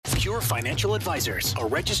Pure Financial Advisors, a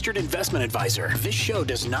registered investment advisor. This show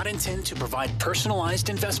does not intend to provide personalized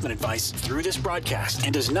investment advice through this broadcast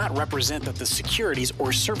and does not represent that the securities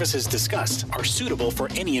or services discussed are suitable for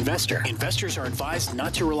any investor. Investors are advised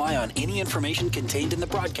not to rely on any information contained in the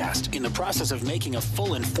broadcast in the process of making a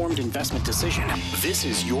full informed investment decision. This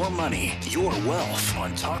is Your Money, Your Wealth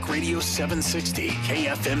on Talk Radio 760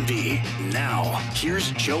 KFMB. Now,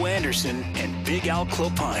 here's Joe Anderson and Big Al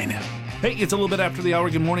Clopine. Hey, it's a little bit after the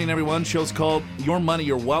hour. Good morning, everyone. Show's called Your Money,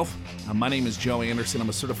 Your Wealth. My name is Joe Anderson. I'm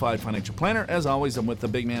a certified financial planner. As always, I'm with the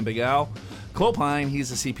big man, Big Al Clopine.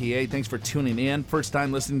 He's a CPA. Thanks for tuning in. First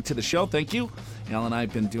time listening to the show. Thank you.Al and I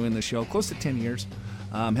have been doing the show close to 10 years,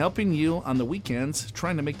 helping you on the weekends,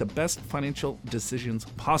 trying to make the best financial decisions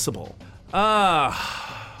possible.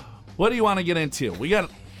 What do you want to get into?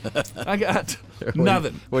 I got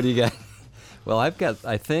nothing. What do you got? Well, I've got,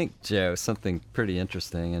 I think, Joe, something pretty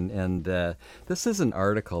interesting, and this is an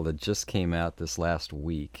article that just came out this last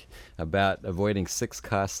week about avoiding 6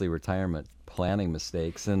 costly retirement planning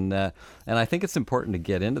mistakes, and I think it's important to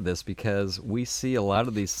get into this because we see a lot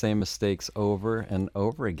of these same mistakes over and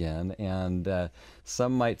over again, and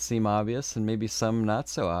some might seem obvious and maybe some not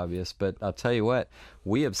so obvious, but I'll tell you what,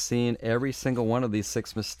 we have seen every single one of these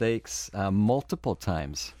 6 mistakes multiple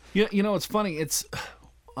times. Yeah, you know, it's funny. It's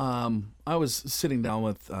I was sitting down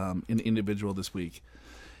with an individual this week,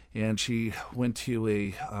 and she went to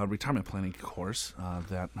a retirement planning course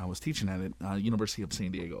that I was teaching at University of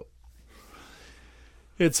San Diego.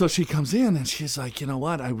 And so she comes in, and she's like, you know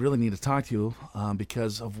what, I really need to talk to you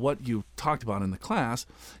because of what you talked about in the class.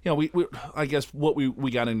 You know, I guess what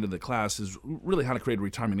we got into the class is really how to create a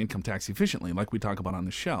retirement income tax efficiently, like we talk about on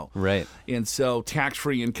the show. Right. And so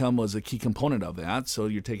tax-free income was a key component of that. So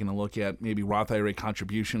you're taking a look at maybe Roth IRA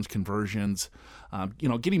contributions, conversions,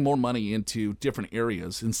 getting more money into different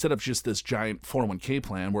areas instead of just this giant 401k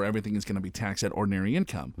plan where everything is going to be taxed at ordinary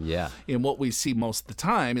income. Yeah. And what we see most of the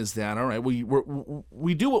time is that, all right,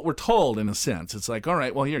 we do what we're told in a sense. It's like, all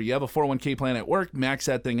right, well, here, you have a 401k plan at work, max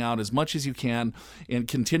that thing out as much as you can and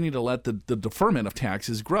continue to let the deferment of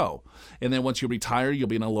taxes grow. And then once you retire, you'll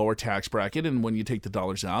be in a lower tax bracket. And when you take the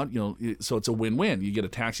dollars out, so it's a win-win. You get a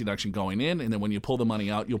tax deduction going in, and then when you pull the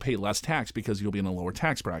money out, you'll pay less tax because you'll be in a lower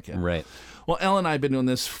tax bracket. Right. Well, Ellen and I have been doing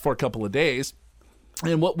this for a couple of days.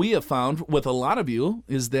 And what we have found with a lot of you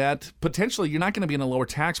is that potentially you're not going to be in a lower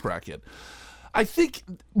tax bracket. I think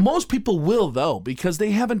most people will, though, because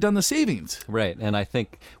they haven't done the savings. Right. And I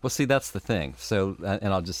think, well, see, that's the thing. So,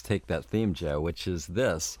 and I'll just take that theme, Joe, which is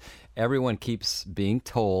this. Everyone keeps being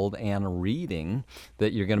told and reading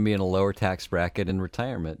that you're going to be in a lower tax bracket in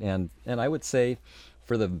retirement. And I would say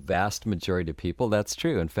for the vast majority of people, that's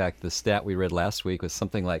true. In fact, the stat we read last week was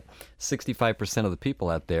something like 65% of the people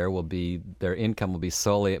out there their income will be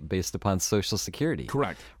solely based upon Social Security.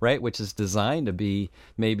 Correct. Right, which is designed to be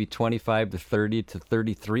maybe 25 to 30 to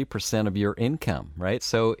 33% of your income, right?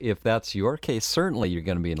 So if that's your case, certainly you're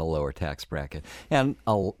going to be in a lower tax bracket. And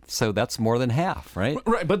so that's more than half, right?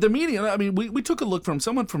 Right, but the median, I mean, we took a look from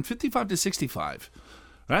someone from 55 to 65,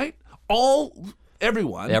 right?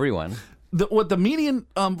 Everyone. What the median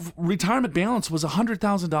retirement balance was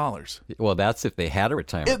 $100,000. Well, that's if they had a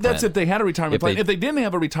retirement plan. That's if they had a retirement plan. If they didn't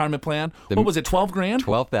have a retirement plan, what was it, $12,000?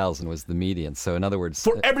 $12,000 was the median. So in other words,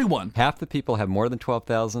 for everyone, half the people have more than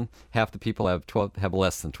 $12,000. Half the people have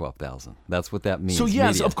less than $12,000. That's what that means. So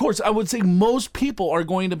yes, median. of course, I would say most people are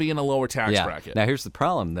going to be in a lower tax bracket. Now here's the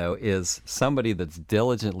problem, though, is somebody that's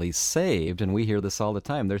diligently saved, and we hear this all the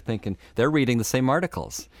time. They're reading the same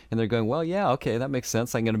articles, and they're going, well, yeah, okay, that makes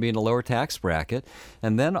sense. I'm going to be in a lower tax bracket,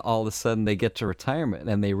 and then all of a sudden they get to retirement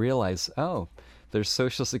and they realize, oh, there's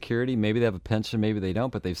Social Security, maybe they have a pension, maybe they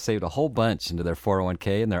don't, but they've saved a whole bunch into their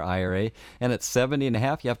 401k and their IRA, and at 70 and a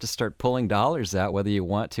half, you have to start pulling dollars out whether you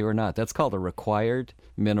want to or not. That's called a required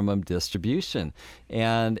minimum distribution,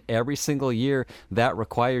 and every single year that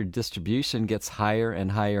required distribution gets higher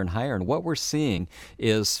and higher and higher. And what we're seeing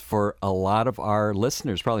is, for a lot of our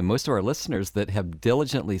listeners, probably most of our listeners that have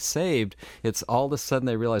diligently saved, it's all of a sudden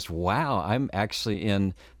they realize, wow, I'm actually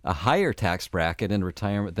in a higher tax bracket in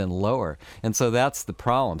retirement than lower. And so that's the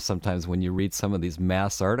problem sometimes when you read some of these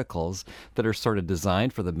mass articles that are sort of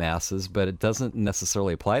designed for the masses, but it doesn't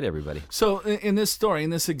necessarily apply to everybody. So in this story, in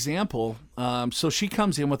this example, so she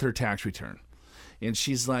comes in with her tax return. And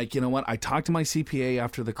she's like, you know what? I talked to my CPA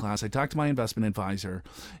after the class. I talked to my investment advisor,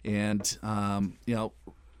 and and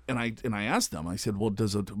I asked them. I said, well,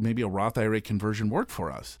 does maybe a Roth IRA conversion work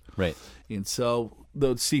for us? Right. And so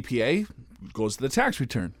the CPA goes to the tax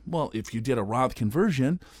return. Well, if you did a Roth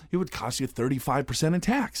conversion, it would cost you 35% in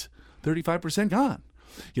tax. 35% gone.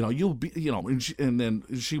 you'll be, and then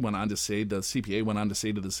she went on to say, the CPA went on to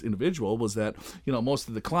say to this individual was that, most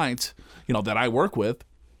of the clients, that I work with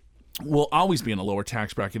will always be in a lower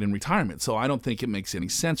tax bracket in retirement. So I don't think it makes any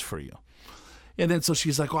sense for you. And then so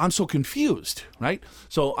she's like, well, I'm so confused, right?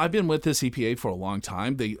 So I've been with this CPA for a long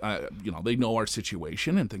time. They, they know our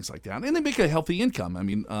situation and things like that, and they make a healthy income. I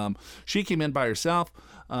mean, she came in by herself,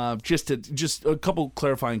 just a couple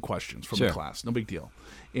clarifying questions from the class, no big deal.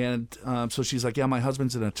 And so she's like, yeah, my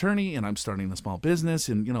husband's an attorney, and I'm starting a small business,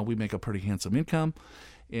 and we make a pretty handsome income.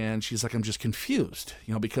 And she's like, I'm just confused,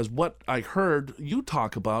 because what I heard you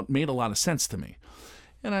talk about made a lot of sense to me.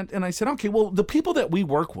 And I said, okay, well, the people that we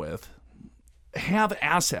work with have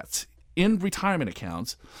assets in retirement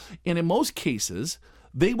accounts, and in most cases,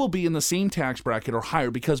 they will be in the same tax bracket or higher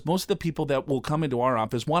because most of the people that will come into our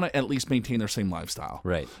office want to at least maintain their same lifestyle.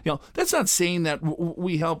 Right. That's not saying that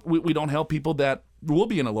we don't help people that will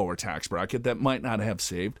be in a lower tax bracket that might not have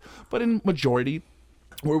saved, but in majority,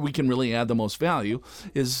 where we can really add the most value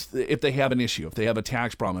is if they have an issue, if they have a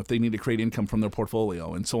tax problem, if they need to create income from their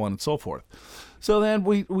portfolio, and so on and so forth. So then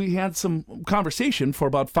we had some conversation for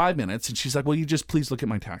about 5 minutes, and she's like, well, you just please look at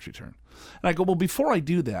my tax return. And I go, well, before I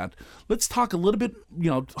do that, let's talk a little bit,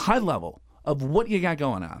 high level of what you got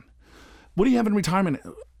going on. What do you have in retirement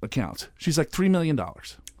accounts? She's like, $3 million.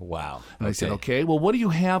 Wow. And I said, okay, well, what do you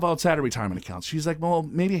have outside of retirement accounts? She's like, well,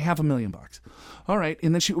 maybe $500,000. All right.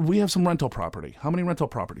 And then we have some rental property. How many rental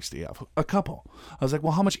properties do you have? A couple. I was like,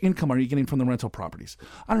 well, how much income are you getting from the rental properties?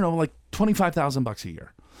 I don't know, like $25,000 a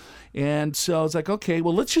year. And so I was like, okay,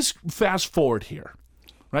 well, let's just fast forward here,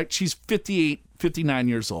 right? She's 58, 59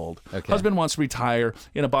 years old. Okay. Husband wants to retire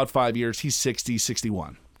in about 5 years. He's 60,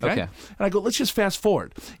 61. Okay. And I go, let's just fast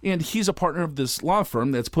forward. And he's a partner of this law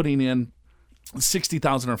firm that's putting in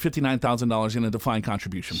 $60,000 or $59,000 in a defined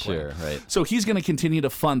contribution plan. Sure, right. So he's going to continue to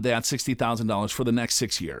fund that $60,000 for the next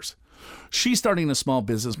 6 years. She's starting a small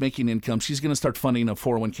business, making income. She's going to start funding a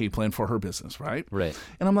 401k plan for her business, right? Right.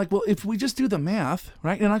 And I'm like, well, if we just do the math,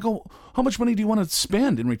 right? And I go, how much money do you want to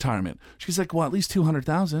spend in retirement? She's like, well, at least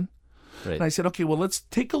 $200,000. Right. And I said, okay, well, let's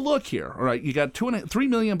take a look here. All right, you got $3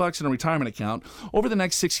 million in a retirement account. Over the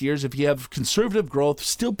next 6 years, if you have conservative growth,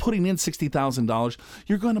 still putting in $60,000,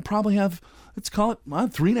 you're going to probably have, let's call it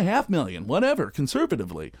 $3.5 million, whatever,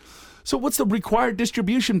 conservatively. So what's the required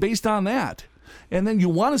distribution based on that? And then you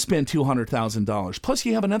want to spend $200,000. Plus,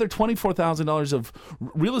 you have another $24,000 of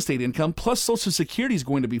real estate income. Plus, Social Security is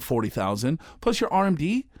going to be $40,000. Plus, your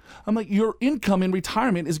RMD. I'm like, your income in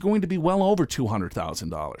retirement is going to be well over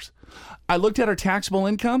 $200,000. I looked at her taxable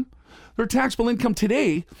income. Her taxable income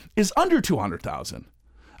today is under $200,000.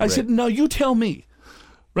 I said, no, you tell me.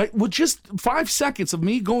 Right? With just 5 seconds of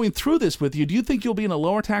me going through this with you, do you think you'll be in a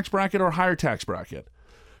lower tax bracket or a higher tax bracket?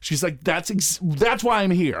 She's like, that's why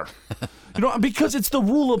I'm here. Because it's the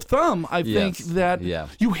rule of thumb, I think, that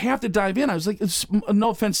you have to dive in. I was like, no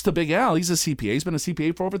offense to Big Al. He's a CPA. He's been a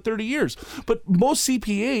CPA for over 30 years. But most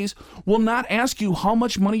CPAs will not ask you how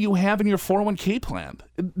much money you have in your 401k plan.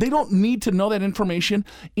 They don't need to know that information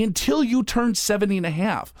until you turn 70 and a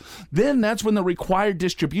half. Then that's when the required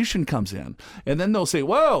distribution comes in. And then they'll say,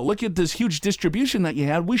 whoa, look at this huge distribution that you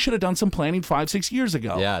had. We should have done some planning 5-6 years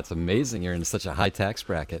ago. Yeah, it's amazing. You're in such a high tax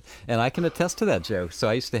bracket. And I can attest to that, Joe. So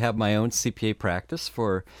I used to have my own CPA practice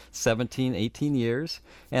for 17, 18 years.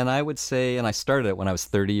 And I would say, and I started it when I was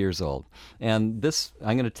 30 years old. And this,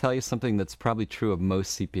 I'm going to tell you something that's probably true of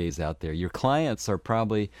most CPAs out there. Your clients are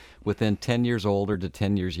probably within 10 years older to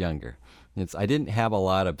 10 years younger. I didn't have a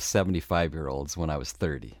lot of 75-year-olds when I was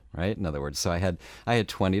 30, right? In other words, so I had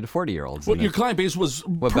 20 to 40-year-olds. Well, your client base was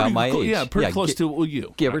about my age. Yeah, pretty close to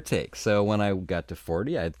you. Give or take. So when I got to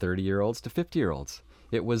 40, I had 30-year-olds to 50-year-olds.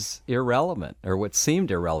 It was irrelevant, or what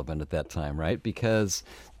seemed irrelevant at that time, right? Because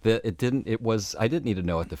I didn't need to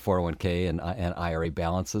know what the 401k and IRA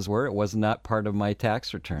balances were. It was not part of my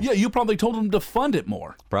tax return. Yeah, you probably told them to fund it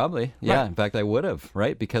more. Probably, yeah. Right. In fact, I would have,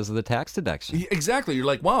 right? Because of the tax deduction. Exactly. You're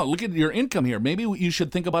like, wow, look at your income here. Maybe you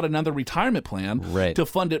should think about another retirement plan to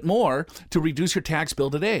fund it more to reduce your tax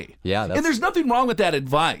bill today. Yeah. And there's nothing wrong with that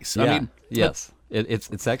advice. Yeah. I mean, yes.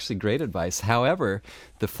 It's actually great advice. However,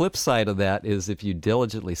 the flip side of that is if you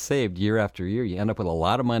diligently saved year after year, you end up with a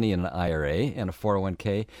lot of money in an IRA and a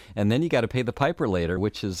 401k, and then you got to pay the piper later,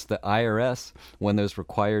 which is the IRS when those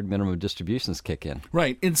required minimum distributions kick in.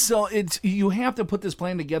 Right. And so you have to put this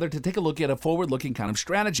plan together to take a look at a forward-looking kind of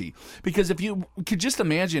strategy. Because if you could just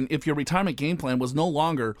imagine if your retirement game plan was no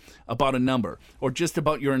longer about a number or just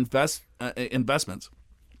about your investments.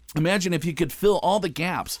 Imagine if you could fill all the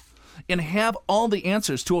gaps and have all the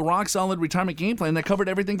answers to a rock-solid retirement game plan that covered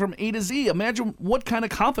everything from A to Z. Imagine what kind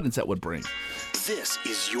of confidence that would bring. This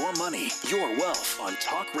is Your Money, Your Wealth on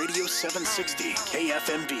Talk Radio 760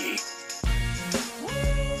 KFMB.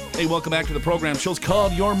 Hey, welcome back to the program. Show's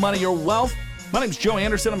called Your Money, Your Wealth. My name's Joe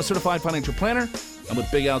Anderson. I'm a certified financial planner. I'm with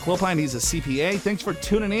Big Al Clopine. He's a CPA. Thanks for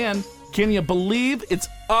tuning in. Can you believe it's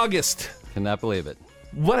August? Cannot believe it.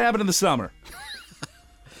 What happened in the summer?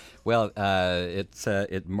 Well,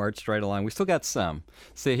 it marched right along. We still got some.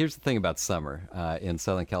 See, here's the thing about summer in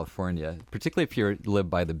Southern California, particularly if you live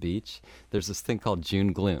by the beach. There's this thing called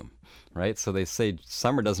June gloom, right? So they say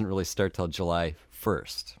summer doesn't really start till July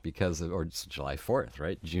 1st or it's July 4th,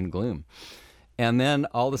 right? June gloom. And then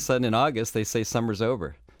all of a sudden in August, they say summer's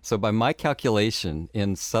over. So by my calculation,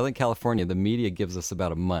 in Southern California, the media gives us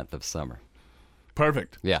about a month of summer.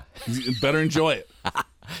 Perfect. Yeah. You better enjoy it.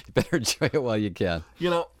 You better enjoy it while you can.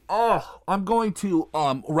 I'm going to,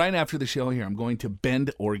 right after the show here, I'm going to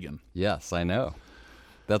Bend, Oregon. Yes, I know.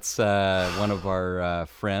 That's one of our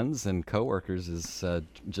friends and coworkers is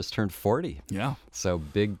just turned 40. Yeah. So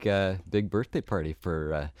big birthday party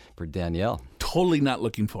for Danielle. Totally not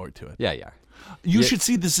looking forward to it. Yeah, yeah. You should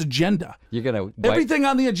see this agenda. You're gonna Everything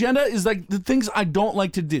on the agenda is like the things I don't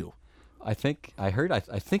like to do. I think I heard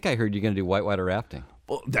you're gonna do whitewater rafting.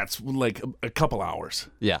 Well, that's like a couple hours.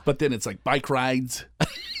 Yeah. But then it's like bike rides,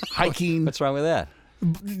 hiking. What's wrong with that?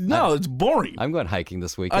 No, it's boring. I'm going hiking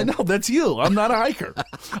this I weekend. know, that's you. I'm not a hiker.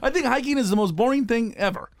 I think hiking is the most boring thing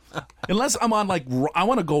ever. Unless I'm on I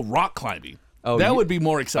want to go rock climbing. Oh, that would be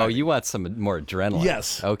more exciting. Oh, you want some more adrenaline?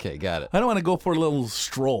 Yes. Okay, got it. I don't want to go for a little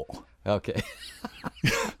stroll. Okay.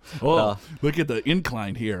 Look at the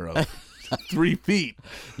incline here of 3 feet.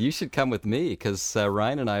 You should come with me because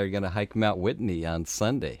Ryan and I are going to hike Mount Whitney on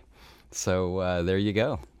Sunday. So there you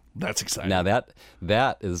go. That's exciting. Now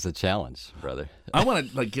that is a challenge, brother. I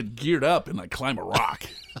want to get geared up and climb a rock.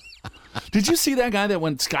 Did you see that guy that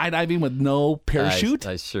went skydiving with no parachute?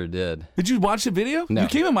 I sure did. Did you watch the video? No. You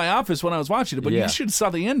came in my office when I was watching it, but Yeah. you should have saw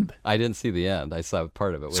the end. I didn't see the end. I saw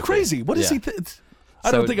part of it. It's crazy. What is he? I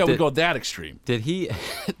So don't think I would did- go that extreme. Did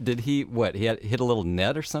he what? He had hit a little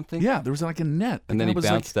net or something? Yeah, there was a net. And then he was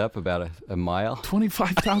bounced up about a mile.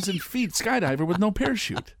 25,000 feet skydiver with no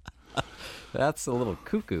parachute. That's a little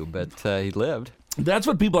cuckoo, but he lived. That's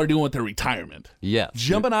what people are doing with their retirement. Yes.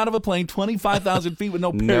 Jumping out of a plane 25,000 feet with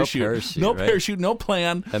no No parachute. parachute, No right? parachute, no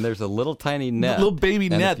plan. And there's a little tiny net. Little baby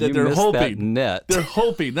And net if that you they're miss hoping. That net. They're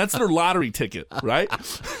hoping. That's their lottery ticket, right?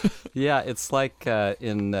 Yeah, it's like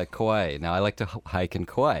in Kauai. Now, I like to hike in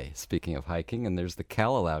Kauai, speaking of hiking, and there's the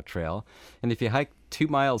Kalalau Trail. And if you hike 2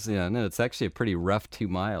 miles in, and it's actually a pretty rough 2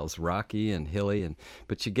 miles, rocky and hilly,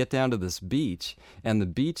 but you get down to this beach, and the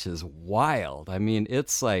beach is wild. I mean,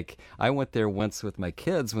 it's like, I went there once with my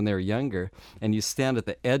kids when they were younger, and you stand at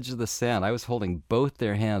the edge of the sand. I was holding both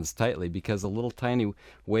their hands tightly because a little tiny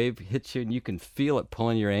wave hits you, and you can feel it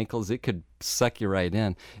pulling your ankles. It could suck you right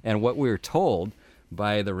in. And what we were told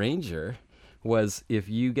by the ranger was if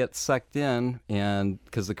you get sucked in, and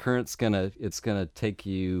because the current's gonna take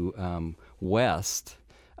you west,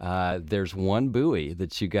 there's one buoy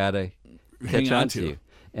that you gotta Hang catch on onto, to.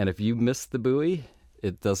 and if you miss the buoy,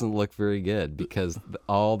 it doesn't look very good because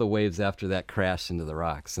all the waves after that crash into the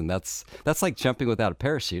rocks, and that's like jumping without a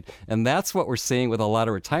parachute. And that's what we're seeing with a lot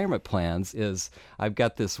of retirement plans. Is I've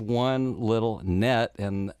got this one little net,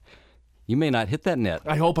 and you may not hit that net.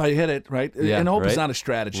 I hope I hit it, right? Yeah, and hope right. is not a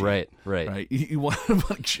strategy. Right. You want to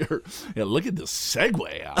make sure. Yeah, look at this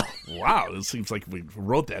segue, Al. Wow, it seems like we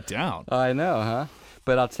wrote that down. I know, huh?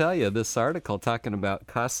 But I'll tell you, this article talking about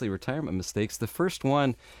costly retirement mistakes, the first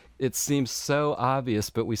one, it seems so obvious,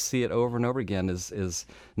 but we see it over and over again, is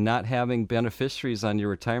not having beneficiaries on your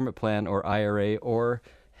retirement plan or IRA, or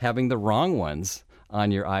having the wrong ones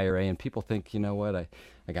on your IRA. And people think, you know what, I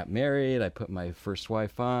got married, I put my first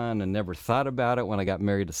wife on and never thought about it when I got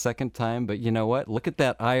married a second time. But you know what? Look at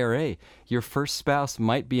that IRA. Your first spouse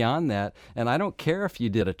might be on that. And I don't care if you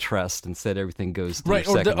did a trust and said everything goes to Right,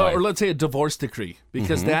 your second wife. or let's say a divorce decree,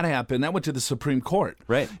 because that happened. That went to the Supreme Court.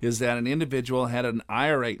 Right. Is that an individual had an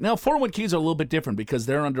IRA. Now, 401ks are a little bit different because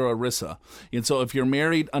they're under ERISA. And so if you're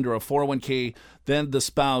married under a 401k, then the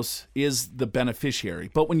spouse is the beneficiary.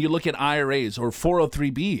 But when you look at IRAs or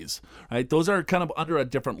 403bs, right, those are kind of under a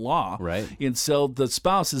different law. Right. And so the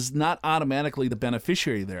spouse is not automatically the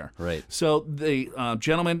beneficiary there. Right. So the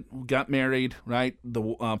gentleman got married, right?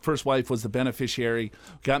 The first wife was the beneficiary,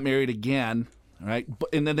 got married again, right?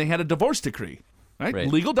 And then they had a divorce decree. Right? Right.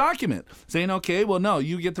 Legal document saying, okay, well, no,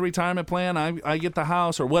 you get the retirement plan, I get the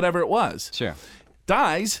house, or whatever it was. Sure.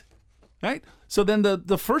 Dies, right? So then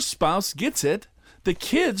the first spouse gets it. the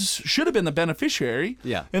kids should have been the beneficiary.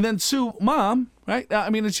 Yeah. And then sue mom, right? I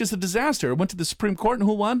mean, it's just a disaster. It went to the Supreme Court, and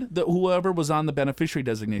who won? Whoever was on the beneficiary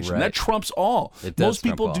designation. Right. That trumps all. It does Most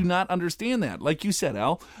people trump all. do not understand that. Like you said,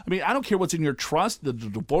 Al, I mean, I don't care what's in your trust, the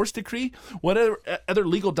divorce decree, whatever other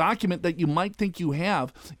legal document that you might think you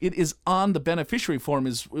have, it is on the beneficiary form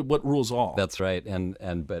is what rules all. That's right.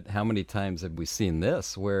 But how many times have we seen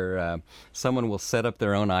this where someone will set up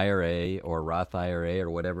their own IRA or Roth IRA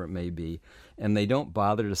or whatever it may be, and they don't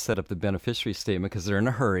bother to set up the beneficiary statement because they're in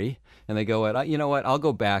a hurry, and they go, you know what, I'll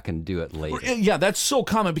go back and do it later. Yeah, that's so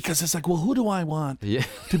common because it's like, well, who do I want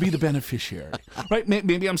to be the beneficiary? Right?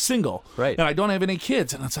 Maybe I'm single. Right. And I don't have any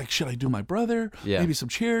kids. And it's like, should I do my brother? Yeah. Maybe some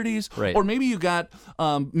charities? Right. Or maybe you got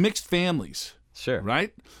mixed families. Sure.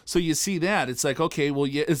 Right? So you see that. It's like, okay, well,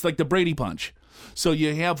 it's like the Brady Bunch. So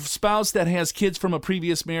you have spouse that has kids from a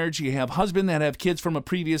previous marriage. You have husband that have kids from a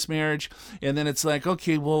previous marriage. And then it's like,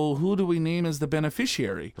 okay, well, who do we name as the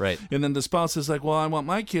beneficiary? Right. And then the spouse is like, well, I want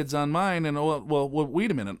my kids on mine. And, well,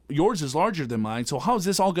 wait a minute. Yours is larger than mine. So how is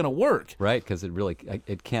this all going to work? Right, because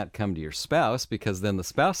it can't come to your spouse because then the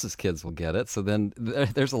spouse's kids will get it. So then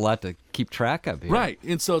there's a lot to keep track of here. Right.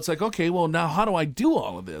 And so it's like, okay, well, now how do I do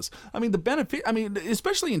all of this? I mean,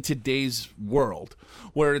 especially in today's world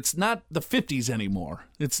where it's not the 50s anymore.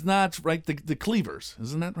 It's not, right, the Cleavers.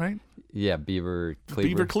 Isn't that right? Yeah, Beaver Cleaver.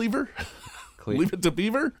 Beaver Cleaver? Leave it to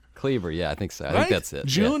Beaver? Cleaver, yeah, I think so. I Right? think that's it.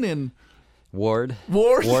 June yeah. and Ward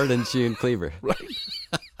and June Cleaver. right.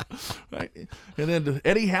 Right. And then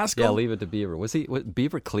Eddie Haskell. Yeah, leave it to Beaver. Was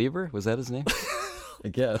Beaver Cleaver? Was that his name? I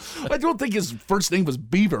guess. I don't think his first name was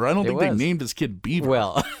Beaver. I don't think they was. named his kid Beaver.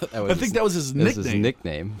 Well, I think that was his nickname. That was his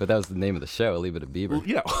nickname, but that was the name of the show. Leave it to Beaver.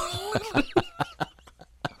 Yeah.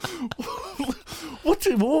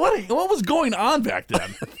 What was going on back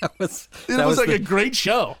then? That was like a great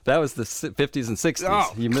show. That was the 50s and 60s.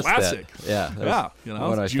 Oh, you missed classic. that. Yeah. That Yeah, was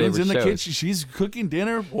one of my June's favorite in the shows. kitchen. She's cooking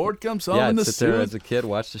dinner. Ward comes home Yeah, in I'd the sit there suit. as a kid,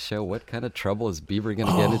 watch the show. What kind of trouble is Beaver going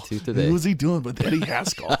to get into today? What was he doing with Eddie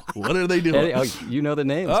Haskell? What are they doing? Eddie, you know the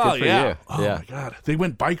names. Oh, Good for yeah. you. Oh, yeah. my God. They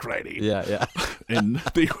went bike riding. Yeah. And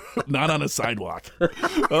they were not on a sidewalk.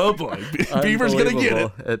 Oh, boy. Beaver's going to get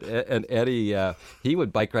it. Unbelievable. And Eddie, he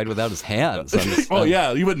would bike ride without his hands.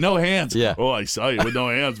 Yeah, you with no hands. Yeah. Oh, I saw you with no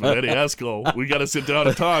hands with Eddie Haskell. We got to sit down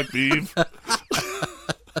and talk, Beav.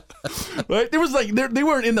 Right? There was like they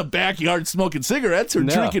weren't in the backyard smoking cigarettes or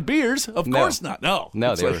drinking beers. Of course not. No.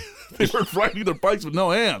 They were riding their bikes with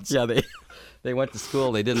no hands. Yeah, they went to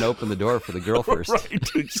school. They didn't open the door for the girl first.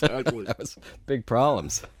 Right, exactly. That was big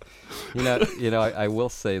problems. You know. I will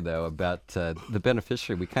say though about the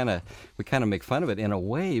beneficiary, we kind of make fun of it in a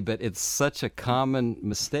way, but it's such a common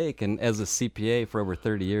mistake. And as a CPA for over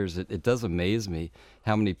 30 years, it does amaze me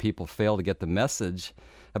how many people fail to get the message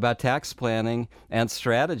about tax planning and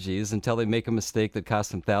strategies until they make a mistake that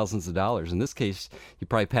costs them thousands of dollars. In this case, you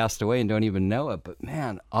probably passed away and don't even know it. But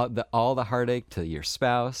man, all the heartache to your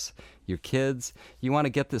spouse, your kids, you want to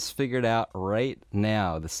get this figured out right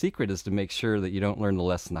now. The secret is to make sure that you don't learn the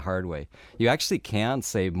lesson the hard way. You actually can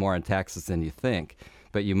save more on taxes than you think,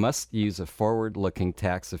 but you must use a forward-looking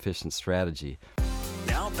tax-efficient strategy.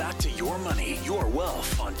 Now back to Your Money, Your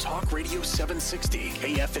Wealth on Talk Radio 760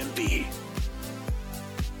 KFMB.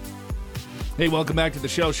 Hey, welcome back to the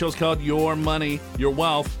show. Show's called Your Money, Your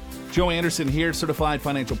Wealth. Joe Anderson here, certified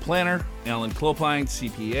financial planner. Alan Clopine,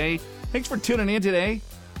 CPA. Thanks for tuning in today.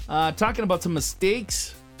 Talking about some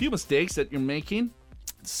mistakes, a few mistakes that you're making.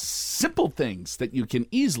 Simple things that you can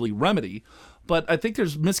easily remedy. But I think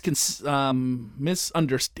there's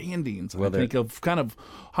misunderstandings, I think, of kind of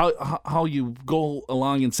how you go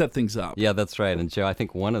along and set things up. Yeah, that's right. And Joe, I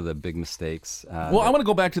think one of the big mistakes... I want to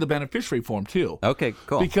go back to the beneficiary form, too. Okay,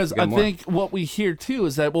 cool. Because I think what we hear, too,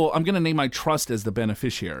 is that, well, I'm going to name my trust as the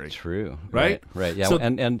beneficiary. True. Right? Right, yeah.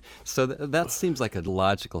 So that seems like a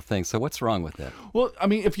logical thing. So what's wrong with that? Well, I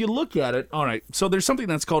mean, if you look at it, all right, so there's something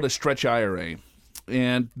that's called a stretch IRA.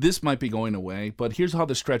 And this might be going away, but here's how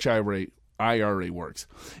the stretch IRA works.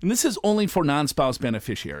 And this is only for non-spouse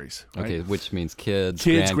beneficiaries. Right? Okay, which means kids,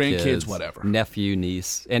 grandkids, whatever. Nephew,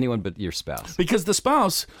 niece, anyone but your spouse. Because the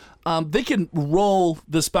spouse, they can roll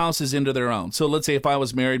the spouses into their own. So let's say if I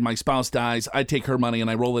was married, my spouse dies, I take her money and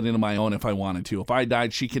I roll it into my own if I wanted to. If I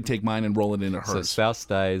died, she could take mine and roll it into hers. So spouse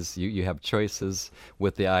dies, you have choices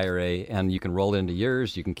with the IRA, and you can roll it into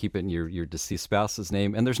yours, you can keep it in your deceased spouse's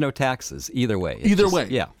name, and there's no taxes either way.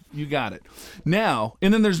 Yeah. You got it. Now,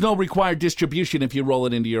 and then there's no required distribution if you roll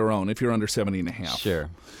it into your own, if you're under 70 and a half. Sure.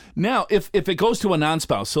 Now, if it goes to a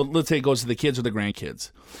non-spouse, so let's say it goes to the kids or the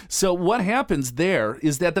grandkids. So what happens there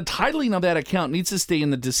is that the titling of that account needs to stay in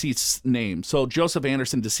the deceased's name. So Joseph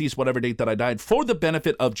Anderson, deceased, whatever date that I died, for the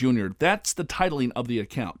benefit of Junior. That's the titling of the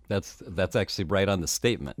account. That's actually right on the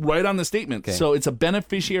statement. Right on the statement. Okay. So it's a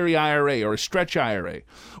beneficiary IRA or a stretch IRA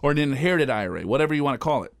or an inherited IRA, whatever you want to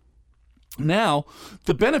call it. Now,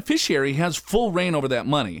 the beneficiary has full reign over that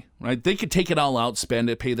money, right? They could take it all out, spend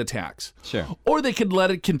it, pay the tax. Sure. Or they could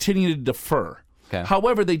let it continue to defer. Okay.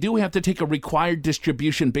 However, they do have to take a required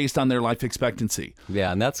distribution based on their life expectancy.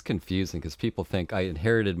 Yeah, and that's confusing because people think I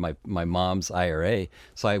inherited my mom's IRA,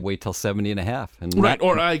 so I wait till 70 and a half. And Right,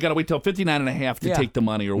 or I got to wait till 59 and a half to take the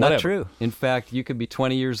money or whatever. Not true. In fact, you could be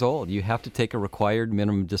 20 years old. You have to take a required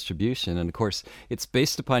minimum distribution. And of course, it's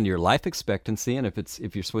based upon your life expectancy. And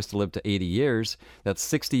if you're supposed to live to 80 years, that's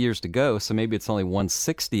 60 years to go. So maybe it's only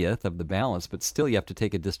 1/60th of the balance, but still you have to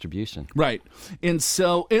take a distribution. Right. And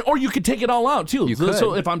so, or you could take it all out too. You could.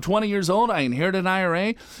 So if I'm 20 years old, I inherit an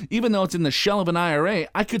IRA, even though it's in the shell of an IRA,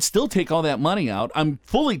 I could still take all that money out. I'm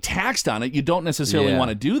fully taxed on it. You don't necessarily want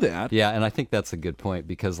to do that. Yeah, and I think that's a good point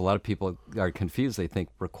because a lot of people are confused. They think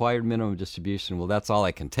required minimum distribution, well, that's all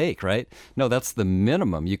I can take, right? No, that's the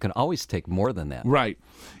minimum. You can always take more than that. Right.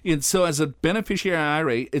 And so as a beneficiary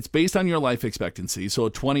IRA, it's based on your life expectancy. So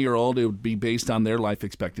a 20-year-old, it would be based on their life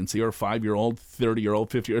expectancy, or a 5-year-old, 30-year-old,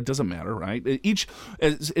 50-year-old, it doesn't matter, right? Each,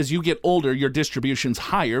 as you get older, your distribution's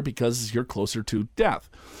higher because you're closer to death.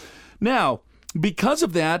 Now, because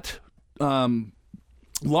of that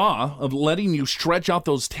law of letting you stretch out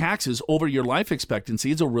those taxes over your life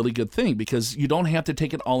expectancy is a really good thing because you don't have to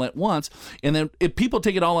take it all at once. And then if people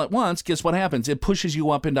take it all at once, guess what happens? It pushes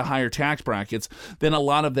you up into higher tax brackets. Then a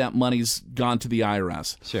lot of that money's gone to the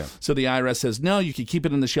IRS. Sure. So the IRS says, no, you can keep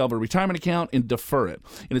it in the shell of a retirement account and defer it.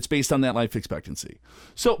 And it's based on that life expectancy.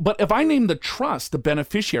 So, but if I name the trust the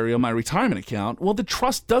beneficiary of my retirement account, well, the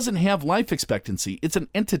trust doesn't have life expectancy. It's an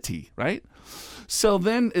entity, right? So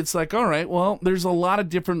then it's like, all right, well, there's a lot of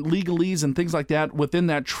different legalese and things like that within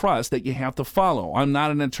that trust that you have to follow. I'm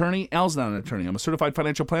not an attorney. Al's not an attorney. I'm a certified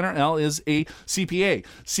financial planner. Al is a CPA.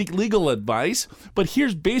 Seek legal advice. But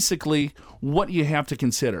here's basically what you have to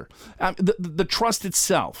consider. The trust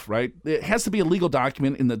itself, right? It has to be a legal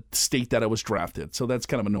document in the state that it was drafted. So that's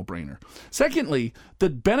kind of a no-brainer. Secondly, the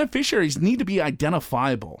beneficiaries need to be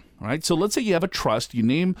identifiable. Right? So let's say you have a trust, you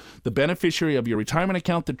name the beneficiary of your retirement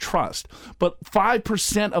account the trust, but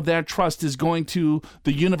 5% of that trust is going to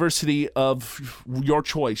the university of your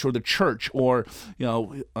choice or the church or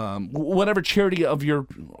whatever charity of your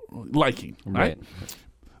liking, right?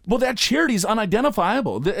 Well, that charity is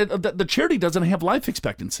unidentifiable. The charity doesn't have life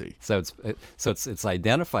expectancy. So it's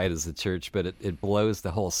identified as a church, but it blows the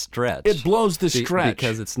whole stretch. It blows the stretch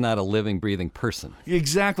because it's not a living, breathing person.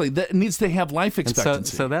 Exactly. That needs to have life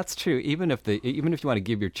expectancy. So that's true. Even if you want to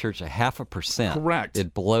give your church a 0.5%, correct,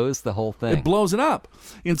 it blows the whole thing. It blows it up.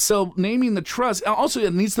 And so naming the trust also,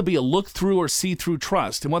 it needs to be a look-through or see-through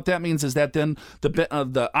trust. And what that means is that then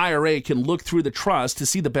the IRA can look through the trust to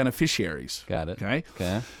see the beneficiaries. Got it.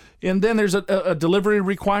 Okay. And then there's a delivery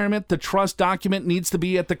requirement. The trust document needs to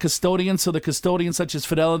be at the custodian. So the custodians such as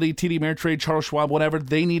Fidelity, TD Ameritrade, Charles Schwab, whatever,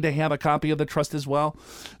 they need to have a copy of the trust as well.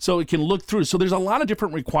 So it can look through. So there's a lot of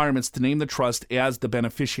different requirements to name the trust as the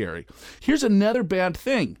beneficiary. Here's another bad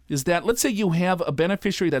thing is that let's say you have a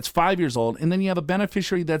beneficiary that's 5 years old and then you have a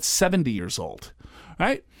beneficiary that's 70 years old.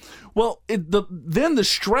 Right? Well, then the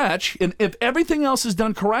stretch, and if everything else is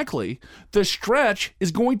done correctly, the stretch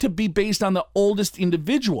is going to be based on the oldest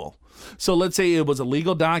individual. So let's say it was a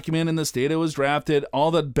legal document in the state it was drafted, all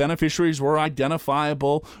the beneficiaries were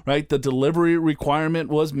identifiable, right? The delivery requirement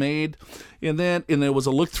was made, and it was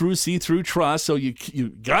a look-through, see-through trust, so you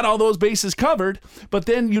got all those bases covered, but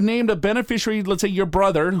then you named a beneficiary, let's say your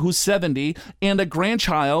brother, who's 70, and a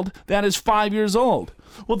grandchild that is 5 years old.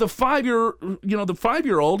 Well, the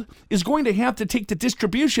 5-year-old is going to have to take the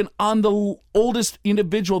distribution on the oldest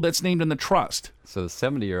individual that's named in the trust. So the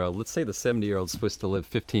 70-year-old, let's say the 70-year-old is supposed to live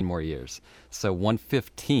 15 more years. So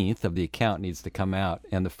 1/15 of the account needs to come out.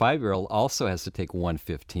 And the 5-year-old also has to take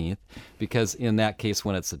 1/15 because in that case,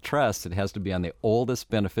 when it's a trust, it has to be on the oldest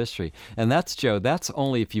beneficiary. And that's, Joe, that's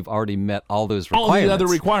only if you've already met all those requirements. All the other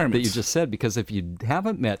requirements. That you just said, because if you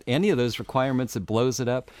haven't met any of those requirements, it blows it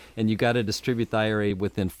up and you got to distribute the IRA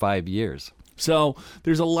within 5 years. So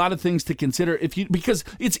there's a lot of things to consider because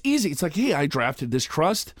it's easy. It's like, hey, I drafted this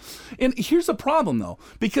trust. And here's the problem, though,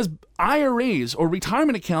 because IRAs or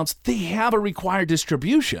retirement accounts, they have a required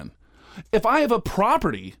distribution. If I have a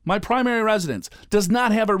property, my primary residence does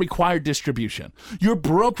not have a required distribution. Your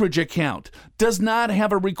brokerage account does not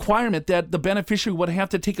have a requirement that the beneficiary would have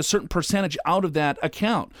to take a certain percentage out of that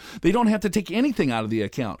account. They don't have to take anything out of the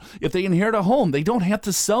account. If they inherit a home, they don't have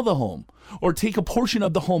to sell the home or take a portion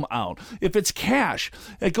of the home out. If it's cash,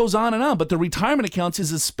 it goes on and on. But the retirement accounts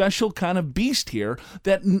is a special kind of beast here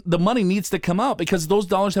that the money needs to come out because those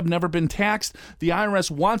dollars have never been taxed. The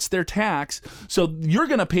IRS wants their tax, so you're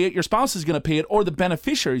going to pay it, your spouse is going to pay it, or the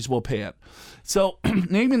beneficiaries will pay it. So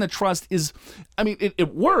naming the trust is,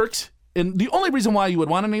 it works. And the only reason why you would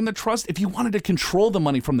want to name the trust, if you wanted to control the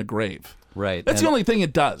money from the grave. Right. That's the only thing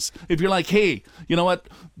it does. If you're like, hey, you know what?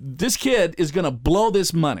 This kid is going to blow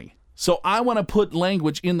this money. So I want to put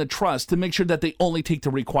language in the trust to make sure that they only take the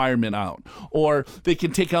requirement out, or they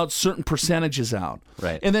can take out certain percentages out.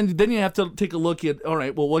 Right. And then you have to take a look at, all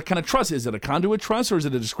right, well, what kind of trust? Is it a conduit trust or is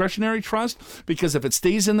it a discretionary trust? Because if it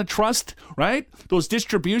stays in the trust, right, those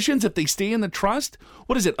distributions, if they stay in the trust,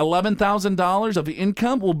 what is it, $11,000 of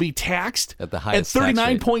income will be taxed at the highest at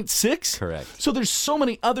 39.6? Correct. So there's so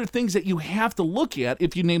many other things that you have to look at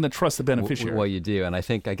if you name the trust the beneficiary. Well, you do. And I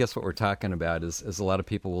guess what we're talking about is a lot of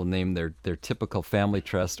people will name their typical family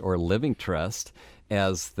trust or living trust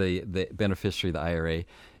as the beneficiary of the IRA.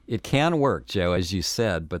 It can work, Joe, as you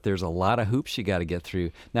said, but there's a lot of hoops you got to get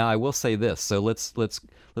through. Now, I will say this. So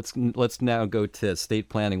let's now go to Estate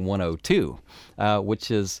Planning 102,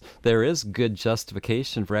 which is there is good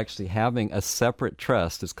justification for actually having a separate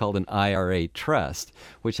trust. It's called an IRA trust,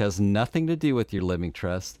 which has nothing to do with your living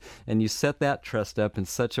trust. And you set that trust up in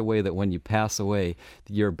such a way that when you pass away,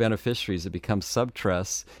 your beneficiaries, it becomes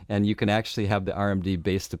sub-trusts, and you can actually have the RMD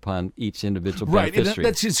based upon each individual beneficiary. Right,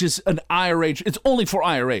 that's just an IRA. It's only for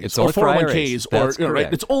IRAs. It's only for 401ks, That's or correct.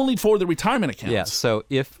 right, it's only for the retirement accounts. Yeah. So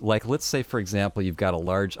if, let's say, for example, you've got a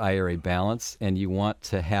large IRA balance and you want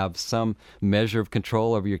to have some measure of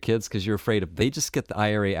control over your kids because you're afraid if they just get the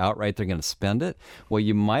IRA outright, they're going to spend it. Well,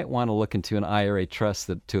 you might want to look into an IRA trust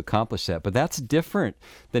to accomplish that. But that's different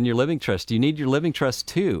than your living trust. You need your living trust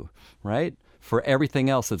too, right? For everything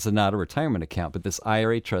else, it's not a retirement account, but this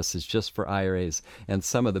IRA trust is just for IRAs, and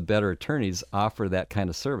some of the better attorneys offer that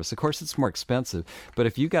kind of service. Of course, it's more expensive, but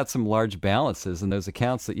if you've got some large balances in those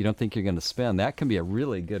accounts that you don't think you're going to spend, that can be a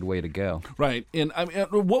really good way to go. Right, and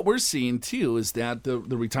what we're seeing, too, is that the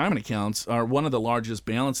retirement accounts are one of the largest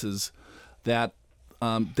balances that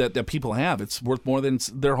that people have. It's worth more than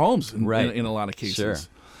their homes in a lot of cases. Sure.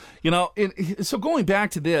 You know, so going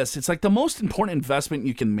back to this, it's like the most important investment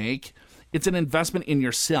you can make. It's an investment in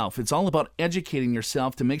yourself. It's all about educating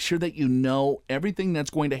yourself to make sure that you know everything that's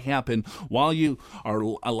going to happen while you are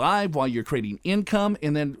alive, while you're creating income,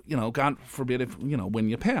 and then, God forbid, when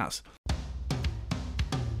you pass.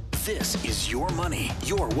 This is Your Money,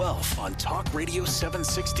 Your Wealth on Talk Radio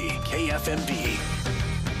 760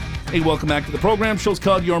 KFMB. Hey, welcome back to the program. Show's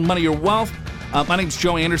called Your Money, Your Wealth. My name's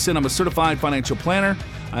Joe Anderson. I'm a certified financial planner.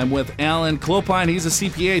 I'm with Alan Clopine. He's a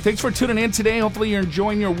CPA. Thanks for tuning in today. Hopefully you're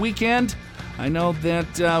enjoying your weekend. I know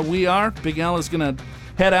that we are. Big Al is going to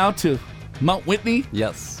head out to Mount Whitney.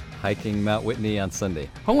 Yes, hiking Mount Whitney on Sunday.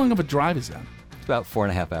 How long of a drive is that? It's about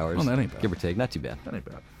 4.5 hours. Oh, that ain't bad. Give or take. Not too bad. That ain't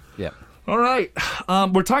bad. Yeah. All right.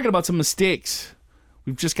 We're talking about some mistakes.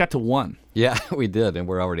 We've just got to one. Yeah, we did, and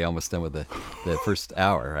we're already almost done with the first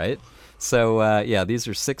hour, right? So, these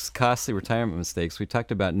are 6 costly retirement mistakes. We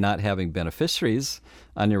talked about not having beneficiaries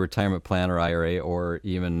on your retirement plan or IRA, or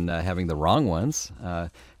even having the wrong ones. How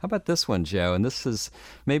about this one, Joe? And this is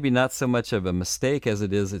maybe not so much of a mistake as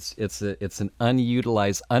it is. It's an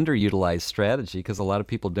underutilized strategy because a lot of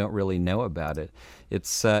people don't really know about it.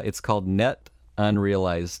 It's called net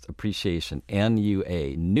unrealized appreciation,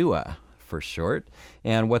 NUA for short.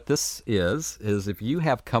 And what this is if you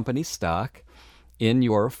have company stock in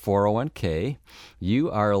your 401k,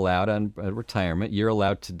 you are allowed on retirement, you're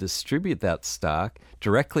allowed to distribute that stock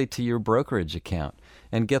directly to your brokerage account.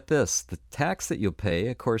 And get this, the tax that you'll pay,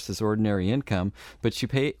 of course, is ordinary income, but you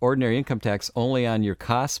pay ordinary income tax only on your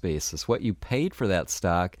cost basis, what you paid for that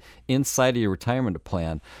stock inside of your retirement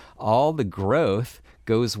plan. All the growth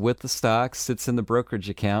goes with the stock, sits in the brokerage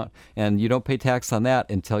account, and you don't pay tax on that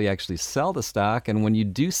until you actually sell the stock. And when you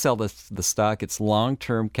do sell the stock, it's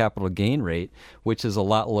long-term capital gain rate, which is a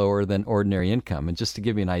lot lower than ordinary income. And just to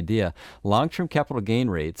give you an idea, long-term capital gain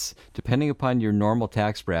rates, depending upon your normal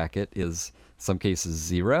tax bracket, is some cases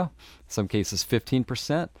 0, some cases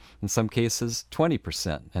 15%, in some cases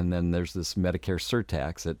 20%. And then there's this Medicare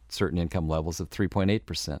surtax at certain income levels of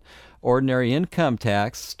 3.8%. Ordinary income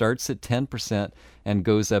tax starts at 10% and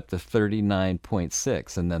goes up to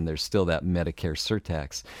 39.6%, and then there's still that Medicare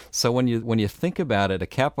surtax. So when you think about it, a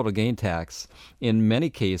capital gain tax in many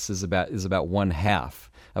cases is about 1/2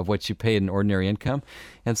 of what you pay in ordinary income.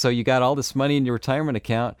 And so you got all this money in your retirement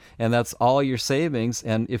account, and that's all your savings.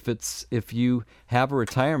 And if you have a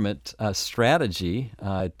retirement strategy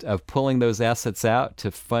of pulling those assets out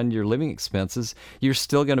to fund your living expenses, you're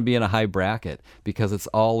still going to be in a high bracket because it's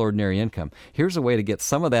all ordinary income. Here's a way to get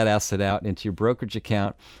some of that asset out into your brokerage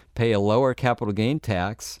account, pay a lower capital gain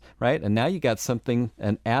tax, right? And now you got something,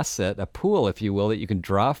 an asset, a pool, if you will, that you can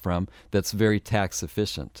draw from that's very tax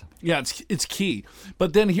efficient. Yeah, it's key.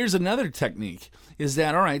 But then here's another technique, is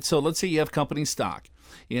that, all right, so let's say you have company stock.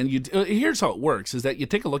 And here's how it works, is that you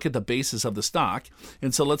take a look at the basis of the stock.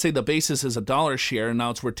 And so let's say the basis is $1 a share, and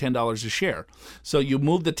now it's worth $10 a share. So you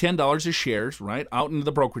move the $10 a shares, right, out into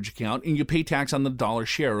the brokerage account, and you pay tax on the $1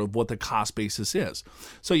 share of what the cost basis is.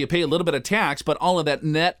 So you pay a little bit of tax, but all of that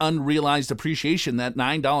net unrealized appreciation, that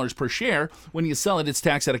 $9 per share, when you sell it, it's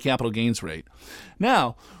taxed at a capital gains rate.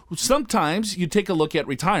 Now, sometimes you take a look at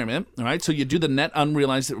retirement, all right? So you do the net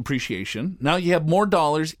unrealized appreciation. Now you have more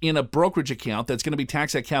dollars in a brokerage account that's going to be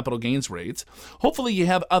taxed at capital gains rates. Hopefully you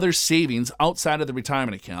have other savings outside of the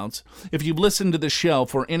retirement accounts. If you've listened to the show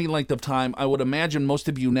for any length of time, I would imagine most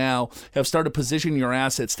of you now have started positioning your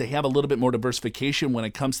assets to have a little bit more diversification when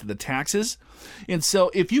it comes to the taxes. And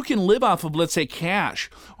so if you can live off of, let's say, cash,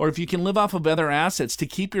 or if you can live off of other assets to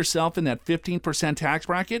keep yourself in that 15% tax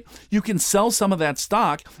bracket, you can sell some of that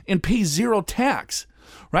stock and pay 0 tax,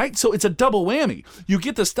 right? So it's a double whammy. You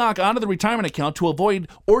get the stock out of the retirement account to avoid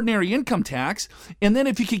ordinary income tax, and then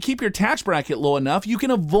if you can keep your tax bracket low enough, you can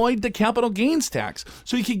avoid the capital gains tax.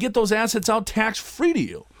 So you can get those assets out tax-free to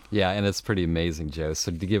you. Yeah, and it's pretty amazing, Joe.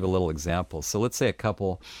 So to give a little example, so let's say a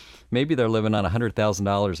couple, maybe they're living on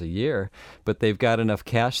 $100,000 a year, but they've got enough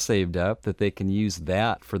cash saved up that they can use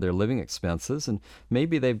that for their living expenses, and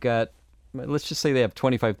maybe they've got, let's just say they have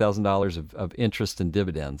 $25,000 of interest and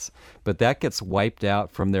dividends, but that gets wiped out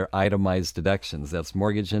from their itemized deductions. That's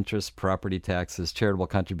mortgage interest, property taxes, charitable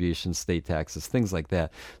contributions, state taxes, things like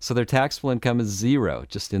that. So their taxable income is 0,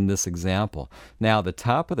 just in this example. Now, the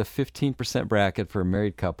top of the 15% bracket for a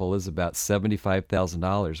married couple is about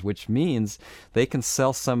 $75,000, which means they can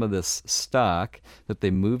sell some of this stock that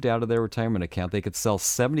they moved out of their retirement account. They could sell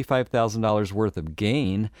 $75,000 worth of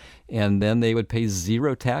gain, and then they would pay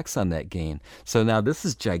 0 tax on that gain. So now this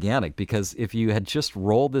is gigantic, because if you had just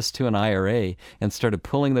rolled this to an IRA and started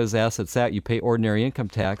pulling those assets out, you pay ordinary income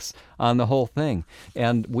tax on the whole thing.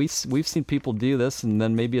 And we've seen people do this, and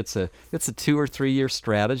then maybe it's a 2 or 3 year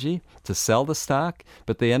strategy to sell the stock,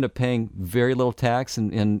 but they end up paying very little tax,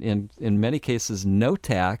 and in many cases no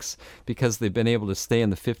tax, because they've been able to stay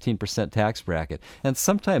in the 15% tax bracket. And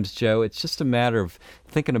sometimes, Joe, it's just a matter of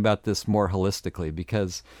thinking about this more holistically,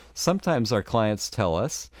 because sometimes our clients tell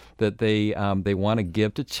us that they want to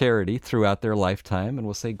give to charity throughout their lifetime, and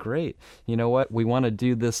we'll say, great, you know what, we want to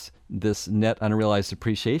do this net unrealized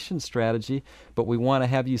appreciation strategy, but we want to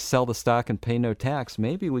have you sell the stock and pay no tax.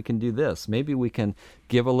 Maybe we can do this. Maybe we can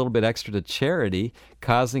give a little bit extra to charity,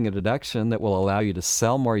 causing a deduction that will allow you to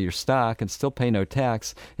sell more of your stock and still pay no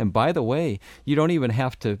tax. And by the way, you don't even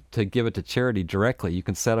have to give it to charity directly. You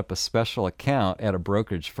can set up a special account at a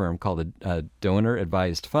brokerage firm called a donor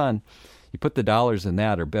advised fund. You put the dollars in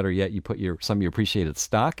that, or better yet, you put some of your appreciated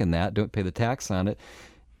stock in that. Don't pay the tax on it.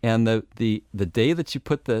 And the day that you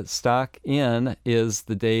put the stock in is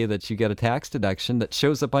the day that you get a tax deduction that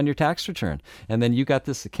shows up on your tax return. And then you got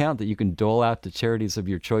this account that you can dole out to charities of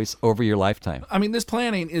your choice over your lifetime. I mean, this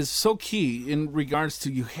planning is so key in regards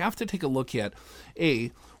to, you have to take a look at,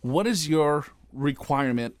 what is your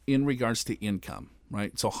requirement in regards to income,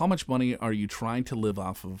 right? So how much money are you trying to live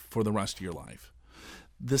off of for the rest of your life?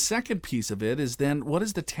 The second piece of it is then, what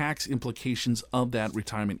is the tax implications of that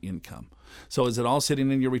retirement income? So is it all sitting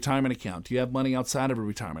in your retirement account? Do you have money outside of a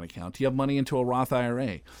retirement account? Do you have money into a Roth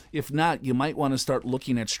IRA? If not, you might want to start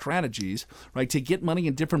looking at strategies, right, to get money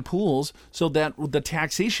in different pools so that the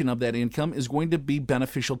taxation of that income is going to be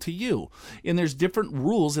beneficial to you. And there's different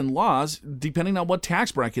rules and laws depending on what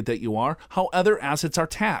tax bracket that you are, how other assets are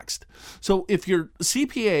taxed. So if your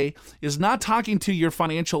CPA is not talking to your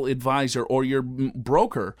financial advisor or your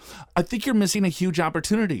broker, I think you're missing a huge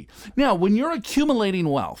opportunity. Now, when you're accumulating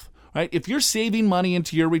wealth, right? If you're saving money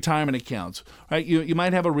into your retirement accounts, right? You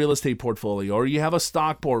might have a real estate portfolio, or you have a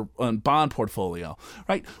stock bond portfolio,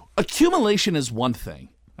 right? Accumulation is one thing.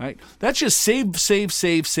 Right? That's just save, save,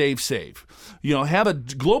 save, save, save. Have a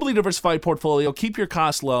globally diversified portfolio, keep your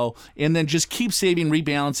costs low, and then just keep saving,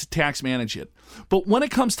 rebalance, tax manage it. But when it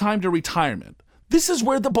comes time to retirement, this is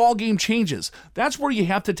where the ball game changes. That's where you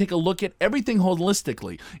have to take a look at everything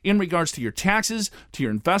holistically in regards to your taxes, to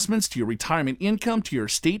your investments, to your retirement income, to your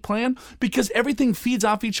estate plan, because everything feeds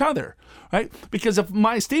off each other, right? Because if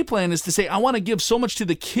my estate plan is to say, I want to give so much to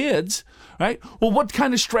the kids, right? Well, what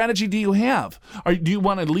kind of strategy do you have? Do you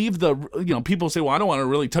want to leave people say, well, I don't want to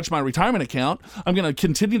really touch my retirement account. I'm going to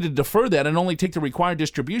continue to defer that and only take the required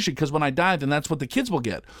distribution because when I die, then that's what the kids will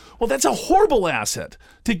get. Well, that's a horrible asset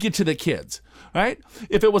to get to the kids. Right?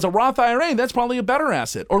 If it was a Roth IRA, that's probably a better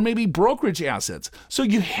asset, or maybe brokerage assets. So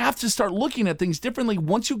you have to start looking at things differently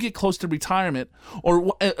once you get close to retirement,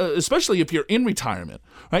 or especially if you're in retirement.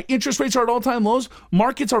 Right? Interest rates are at all-time lows.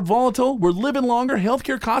 Markets are volatile. We're living longer.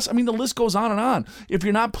 Healthcare costs. I mean, the list goes on and on. If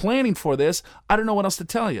you're not planning for this, I don't know what else to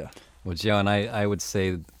tell you. Well, Joe, and I would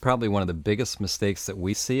say probably one of the biggest mistakes that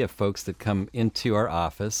we see of folks that come into our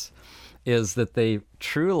office is that they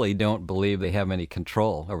truly don't believe they have any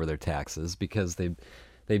control over their taxes because they've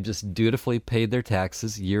just dutifully paid their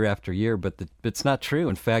taxes year after year, but it's not true.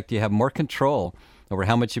 In fact, you have more control over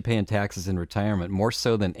how much you pay in taxes in retirement, more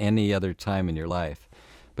so than any other time in your life.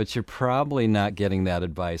 But you're probably not getting that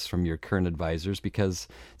advice from your current advisors because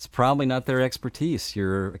it's probably not their expertise.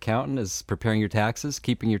 Your accountant is preparing your taxes,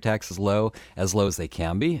 keeping your taxes low as they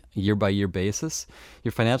can be, year by year basis.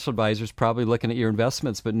 Your financial advisor is probably looking at your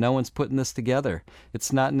investments, but no one's putting this together.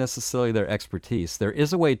 It's not necessarily their expertise. There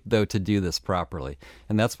is a way, though, to do this properly,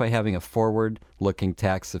 and that's by having a forward-looking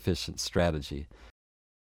tax-efficient strategy.